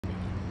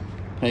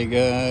Hey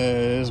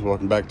guys,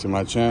 welcome back to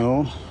my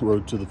channel,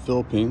 Road to the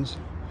Philippines.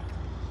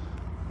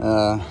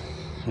 I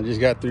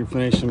just got through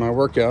finishing my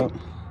workout,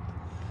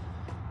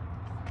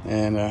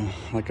 and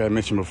like I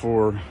mentioned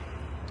before,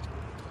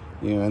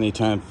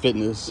 Anytime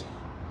Fitness,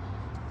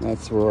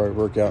 that's where I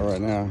work out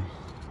right now.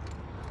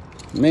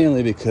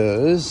 Mainly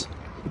because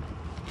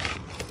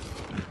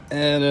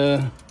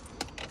at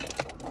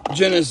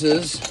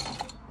Genesis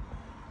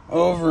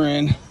over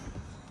in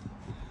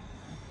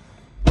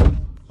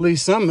Lee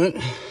Summit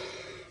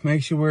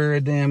makes you wear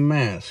a damn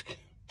mask.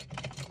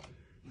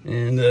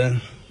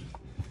 And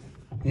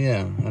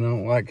yeah, I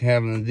don't like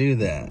having to do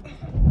that.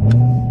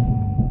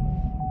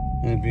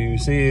 And if you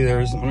see,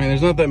 there's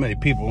not that many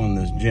people in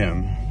this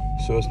gym,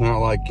 so it's not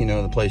like,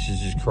 the place is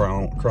just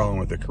crawling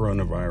with the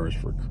coronavirus,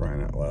 for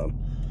crying out loud.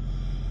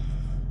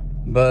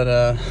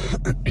 But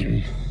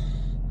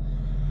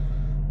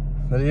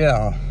but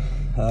yeah,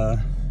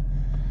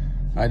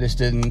 I just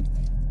didn't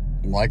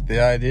like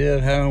the idea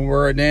of having to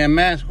wear a damn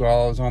mask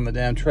while I was on the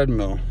damn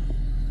treadmill.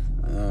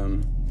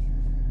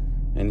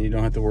 And you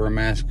don't have to wear a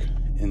mask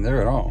in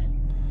there at all.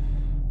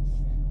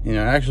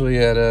 Actually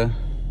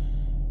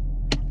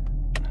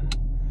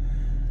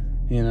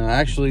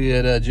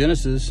at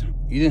Genesis,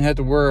 you didn't have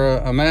to wear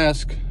a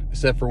mask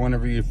except for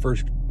whenever you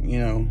first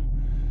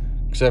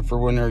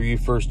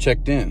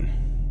checked in.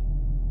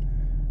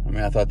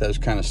 I thought that was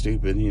kind of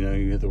stupid.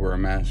 You have to wear a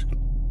mask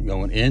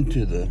going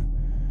into the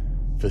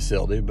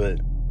facility, but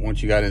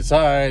once you got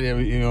inside, it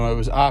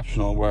was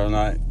optional whether or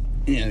not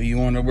you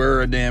want to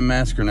wear a damn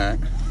mask or not.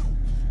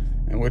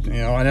 And what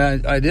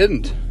I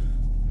didn't.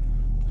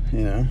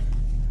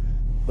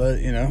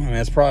 But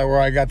that's probably where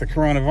I got the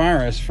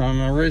coronavirus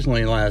from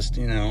originally last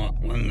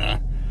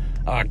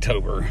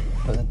October,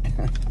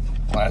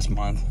 last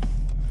month.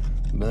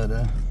 But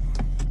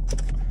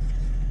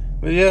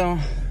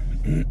yeah.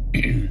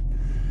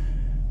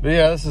 But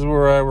yeah, this is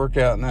where I work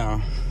out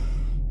now.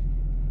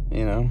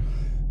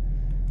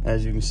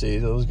 As you can see,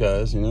 those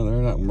guys, they're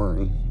not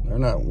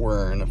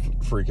wearing a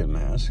freaking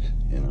mask.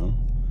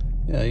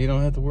 Yeah, you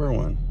don't have to wear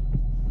one.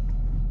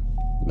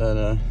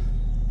 But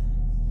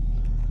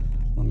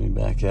let me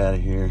back out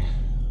of here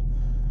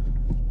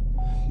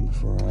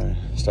before I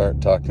start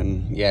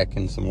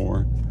yakking some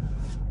more.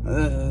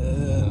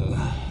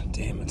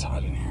 Damn, it's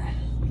hot in here.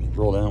 Let me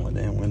roll down my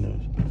damn windows.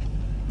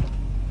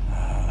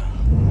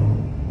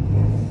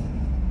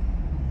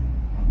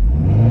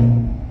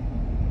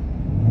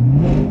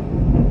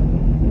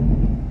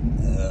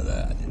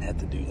 I didn't have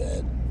to do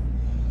that.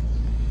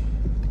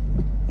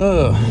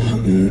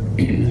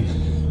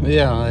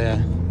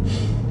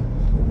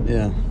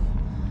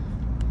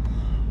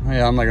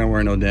 Yeah, I'm not gonna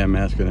wear no damn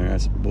mask in there.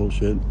 That's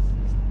bullshit.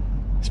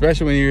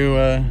 Especially when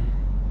you're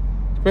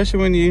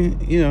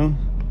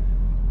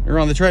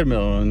on the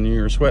treadmill and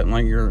you're sweating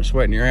like you're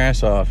sweating your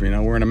ass off.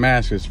 Wearing a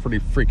mask is pretty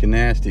freaking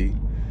nasty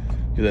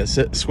because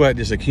that sweat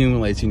just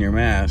accumulates in your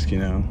mask.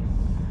 And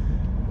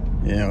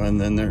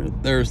then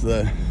there's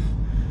the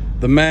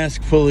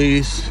mask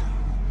police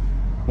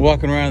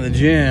walking around the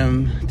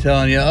gym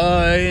telling you,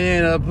 oh, you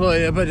need to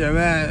put your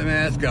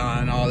mask on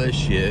and all this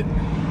shit.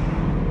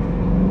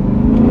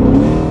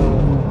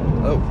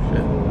 Oh,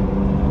 shit.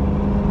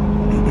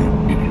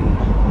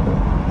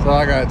 So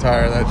I got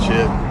tired of that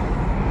shit.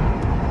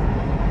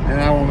 And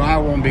I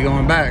won't be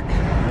going back,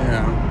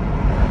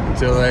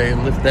 until they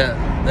lift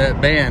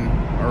that ban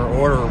or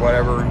order or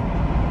whatever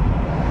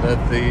that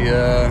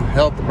the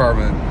health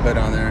department put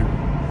on there.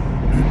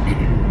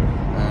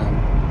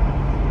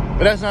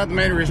 But that's not the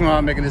main reason why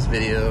I'm making this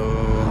video.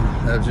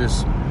 I was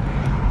just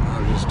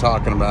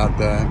talking about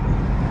that.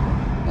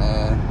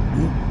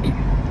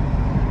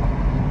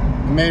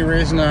 The main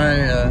reason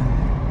I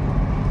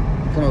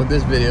come up with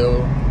this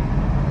video,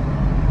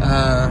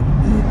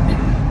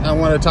 I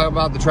want to talk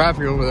about the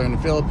traffic over there in the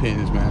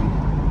Philippines, man.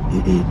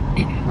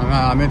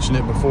 I mentioned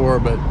it before,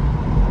 but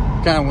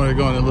kind of want to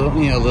go into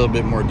a little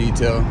bit more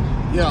detail.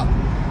 Yeah,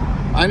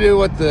 I knew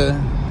what the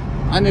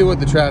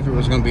traffic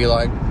was going to be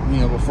like,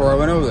 before I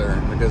went over there,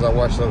 because I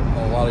watched a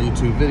lot of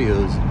YouTube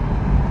videos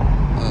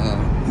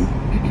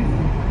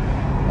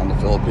on the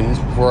Philippines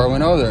before I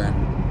went over there.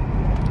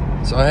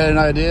 So I had an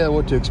idea of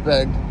what to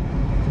expect,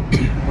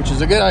 which is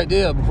a good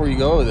idea before you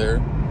go over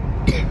there.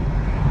 You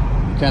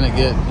kind of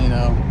get,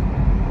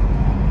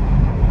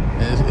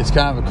 it's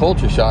kind of a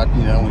culture shock,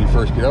 when you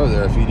first get over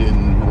there, if you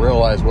didn't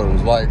realize what it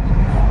was like.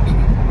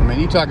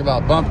 You talk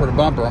about bumper to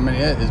bumper.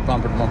 It is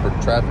bumper to bumper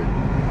traffic.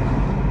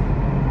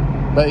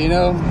 But,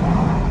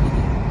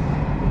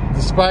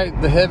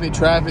 despite the heavy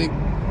traffic,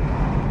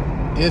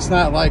 it's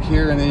not like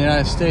here in the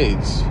United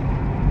States.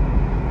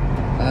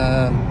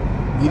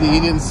 You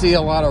didn't see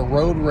a lot of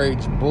road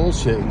rage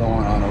bullshit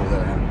going on over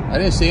there. I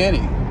didn't see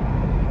any.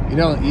 You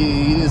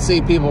didn't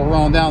see people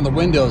rolling down the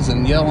windows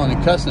and yelling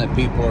and cussing at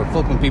people or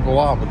flipping people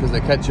off because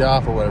they cut you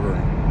off or whatever.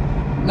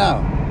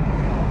 No.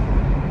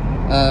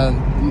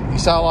 You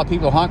saw a lot of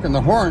people honking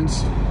their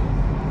horns,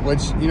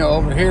 which,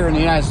 over here in the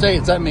United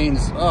States, that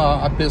means, oh,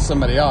 I pissed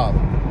somebody off,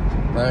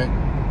 right?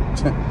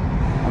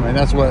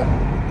 That's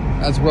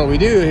what we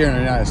do here in the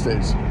United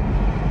States.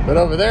 But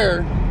over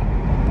there,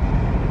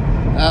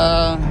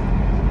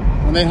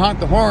 when they honk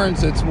the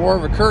horns, it's more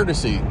of a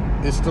courtesy.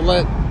 It's to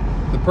let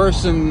the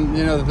person,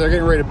 you know, that they're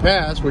getting ready to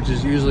pass, which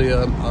is usually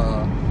a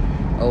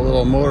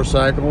little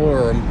motorcycle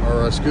or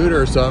a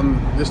scooter or something,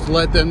 just to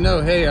let them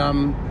know, hey,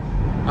 I'm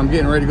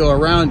getting ready to go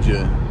around you.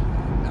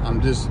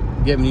 I'm just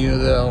giving you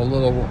a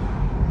little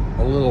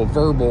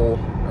verbal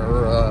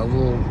or a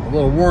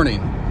little warning,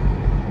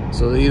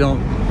 so that you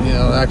don't, you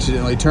know,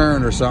 accidentally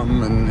turn or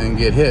something and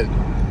get hit.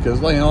 Because,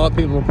 you know, a lot of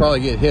people will probably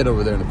get hit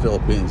over there in the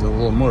Philippines, the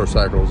little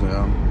motorcycles, you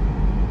know.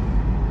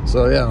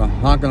 So yeah,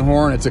 honking the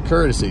horn, it's a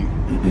courtesy.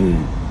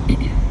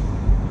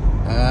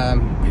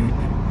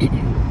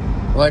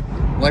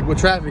 Like with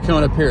traffic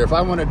coming up here, if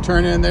I want to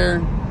turn in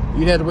there,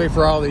 you'd have to wait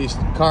for all these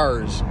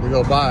cars to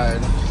go by,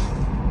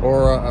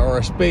 or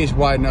a space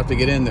wide enough to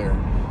get in there,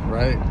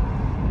 right?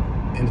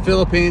 In the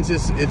Philippines,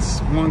 it's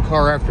one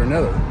car after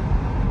another.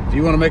 If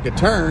you want to make a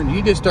turn,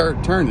 you just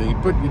start turning. You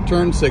put your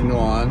turn signal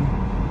on,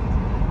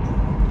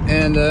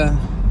 and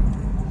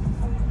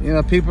you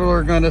know, people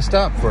are going to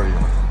stop for you,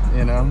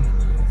 you know,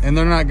 and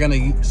they're not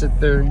going to sit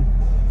there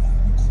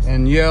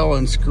and yell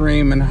and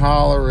scream and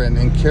holler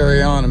and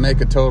carry on and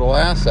make a total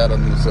ass out of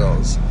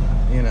themselves,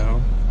 you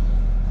know,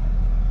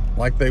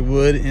 like they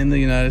would in the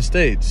United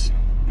States,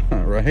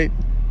 right?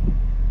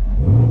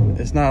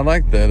 It's not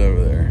like that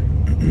over there,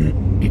 you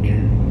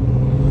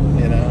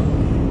know,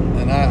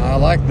 and I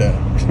like that.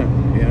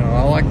 You know,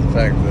 I like the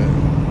fact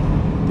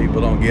that people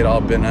don't get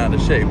all bent out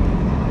of shape.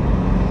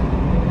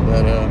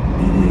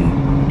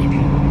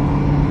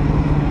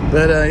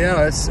 But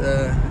yeah,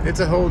 it's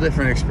a whole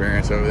different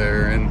experience over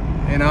there, and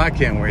you know, I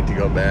can't wait to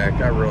go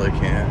back. I really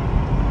can't.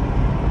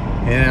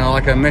 And you know,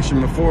 like I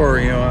mentioned before,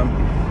 you know,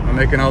 I'm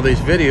making all these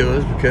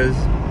videos because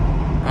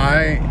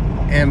I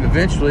am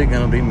eventually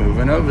going to be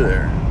moving over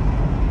there.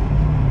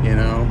 You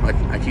know,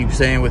 I keep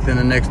saying within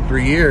the next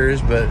 3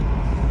 years, but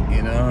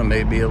you know, it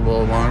may be a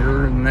little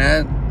longer than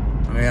that.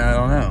 I mean, I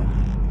don't know.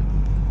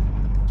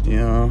 You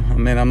know, I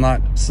mean, I'm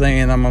not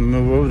saying I'm gonna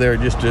move over there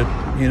just to,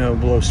 you know,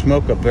 blow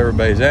smoke up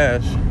everybody's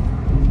ass,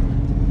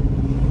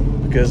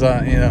 because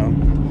you know,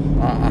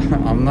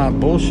 I'm not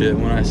bullshit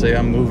when I say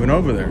I'm moving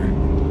over there.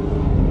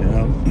 You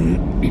know,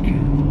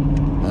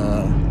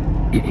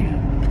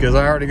 because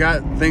I already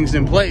got things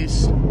in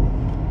place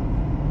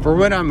for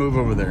when I move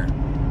over there.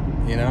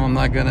 You know, I'm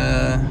not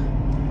gonna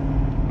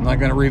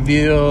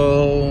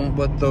reveal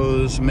what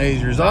those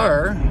measures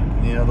are.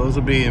 You know, those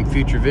will be in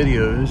future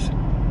videos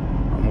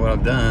on what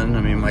I've done.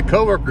 I mean, my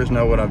coworkers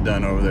know what I've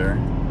done over there,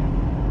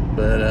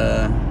 but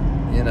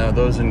you know,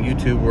 those in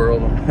YouTube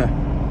world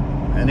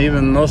and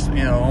even most,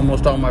 you know,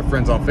 almost all my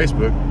friends on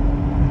Facebook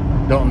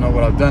don't know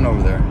what I've done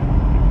over there.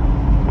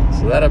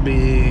 So that'll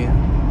be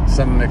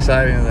something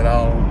exciting that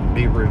I'll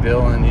be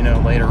revealing, you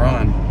know, later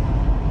on.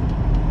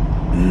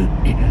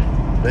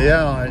 But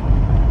yeah,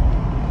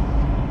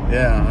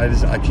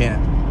 I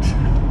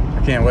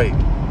can't wait.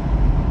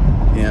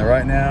 You know,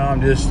 right now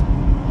I'm just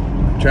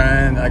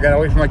trying. I gotta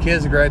wait for my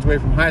kids to graduate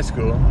from high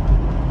school.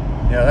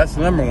 You know, that's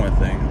the number one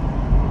thing.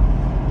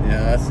 You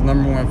know, that's the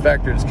number one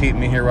factor that's keeping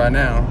me here right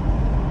now.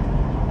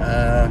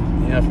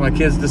 You know, if my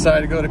kids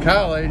decide to go to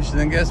college,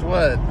 then guess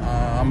what?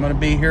 I'm gonna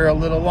be here a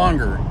little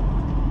longer.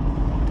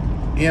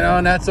 You know,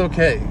 and that's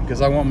okay,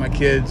 because I want my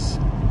kids,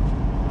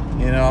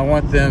 you know, I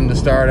want them to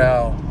start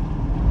out,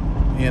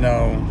 you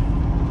know,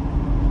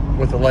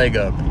 with a leg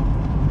up,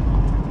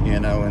 you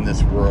know, in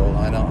this world.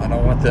 I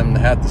don't want them to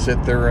have to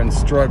sit there and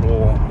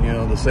struggle, you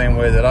know, the same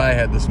way that I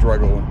had to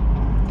struggle,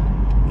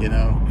 you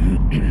know,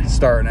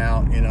 starting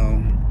out, you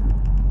know.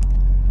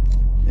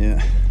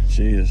 Yeah,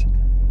 jeez.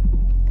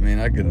 I mean,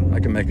 I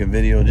could make a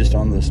video just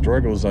on the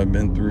struggles I've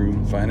been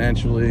through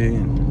financially,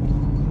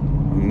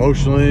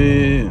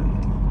 emotionally.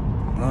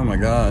 Oh my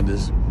God,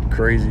 this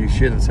crazy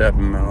shit that's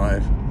happened in my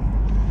life.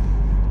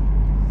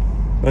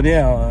 But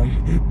yeah,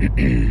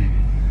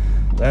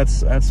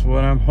 that's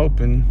what I'm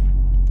hoping,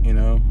 you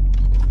know,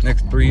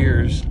 next 3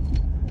 years,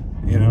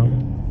 you know,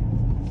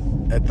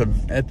 at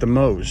the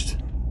most.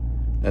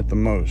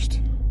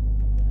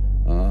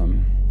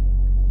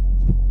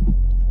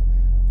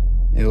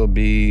 It'll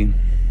be,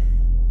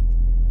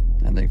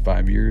 I think,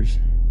 5 years,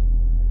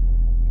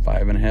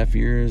 5.5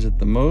 years at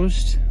the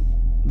most,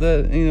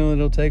 that, you know,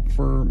 it'll take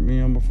for,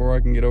 you know, before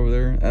I can get over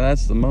there. And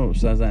that's the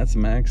most, that's the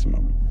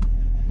maximum,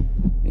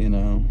 you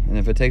know. And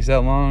if it takes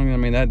that long, I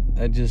mean,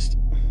 that just,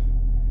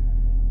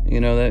 you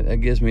know,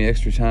 that gives me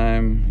extra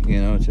time,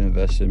 you know, to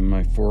invest in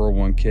my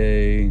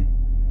 401k.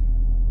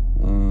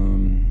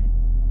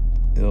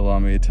 It'll allow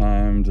me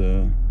time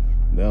to,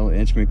 that'll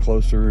inch me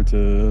closer to,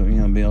 you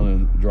know, being able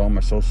to draw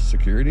my Social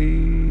Security,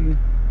 you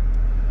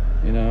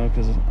know,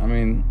 because, I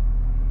mean,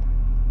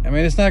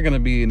 it's not going to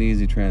be an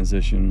easy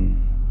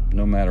transition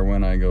no matter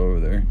when I go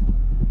over there,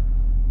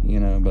 you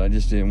know, but I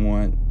just didn't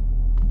want,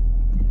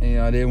 you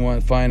know, I didn't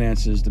want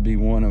finances to be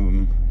one of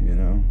them, you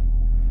know.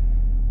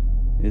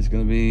 It's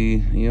going to be,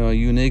 you know, a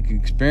unique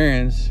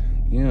experience,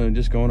 you know,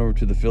 just going over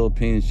to the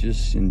Philippines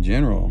just in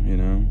general, you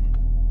know.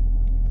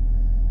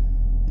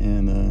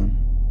 And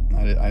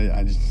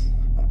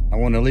I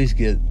want to at least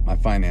get my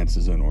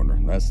finances in order.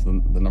 That's the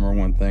number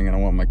one thing. And I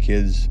want my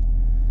kids,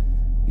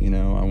 you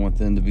know, I want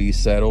them to be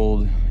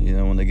settled, you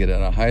know, when they get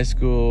out of high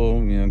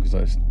school, you know, because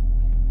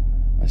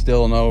I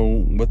still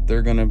know what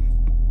they're going to,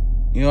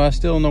 you know, I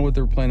still know what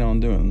they're planning on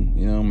doing.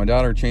 You know, my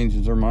daughter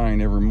changes her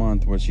mind every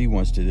month what she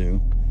wants to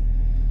do.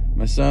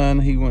 My son,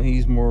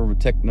 he's more of a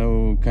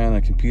techno kind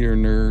of computer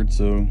nerd,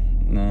 so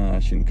nah, I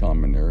shouldn't call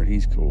him a nerd.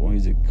 He's cool.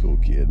 He's a cool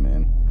kid,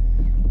 man.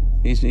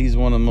 He's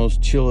one of the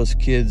most chillest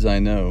kids I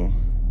know.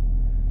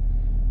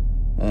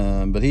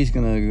 But he's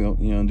gonna go,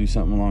 you know, do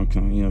something along,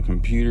 you know,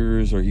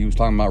 computers, or he was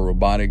talking about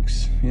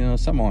robotics, you know,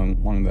 something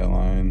along that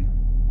line,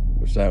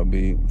 which that would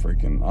be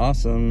freaking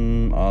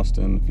awesome,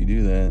 Austin, if you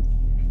do that.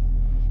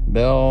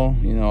 Belle,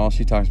 you know, all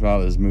she talks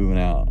about is moving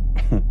out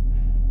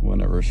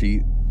whenever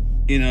she,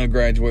 you know,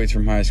 graduates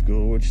from high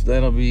school, which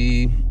that'll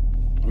be,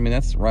 I mean,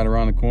 that's right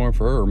around the corner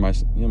for her. My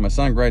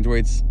son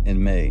graduates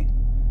in May.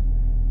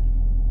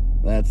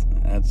 That's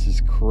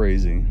just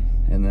crazy.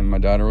 And then my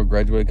daughter will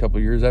graduate a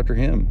couple years after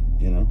him,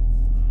 you know.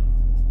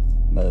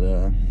 But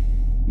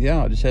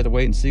yeah, I just had to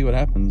wait and see what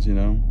happens, you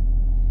know.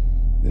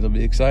 It'll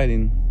be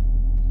exciting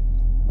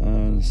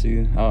to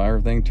see how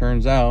everything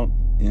turns out,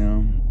 you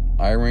know.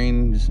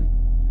 Irene,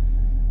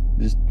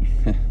 just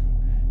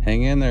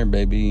hang in there,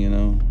 baby, you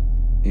know.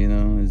 You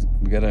know,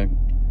 we gotta,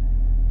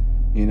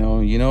 you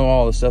know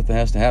all the stuff that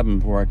has to happen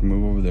before I can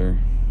move over there,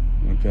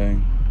 okay?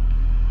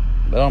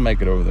 But I'll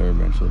make it over there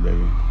eventually,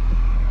 baby.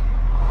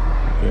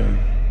 Okay.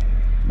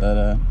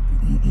 But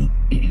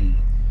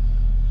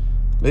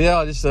but yeah,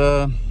 I just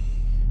I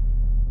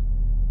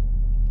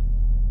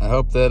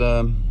hope that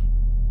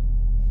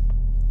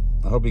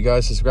I hope you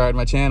guys subscribe to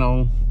my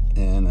channel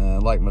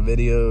and like my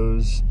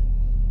videos.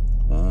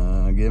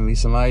 Give me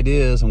some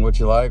ideas on what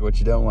you like, what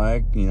you don't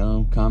like. You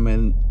know,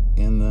 comment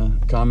in the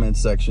comment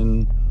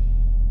section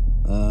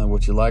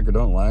what you like or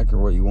don't like, or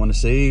what you want to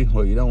see,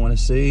 what you don't want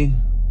to see.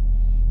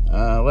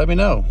 Let me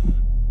know,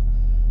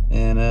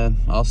 and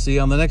I'll see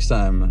you on the next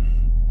time.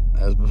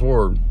 As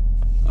before,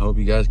 I hope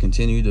you guys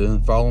continue to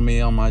follow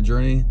me on my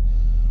journey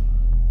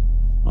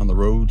on the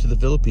road to the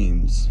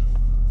Philippines.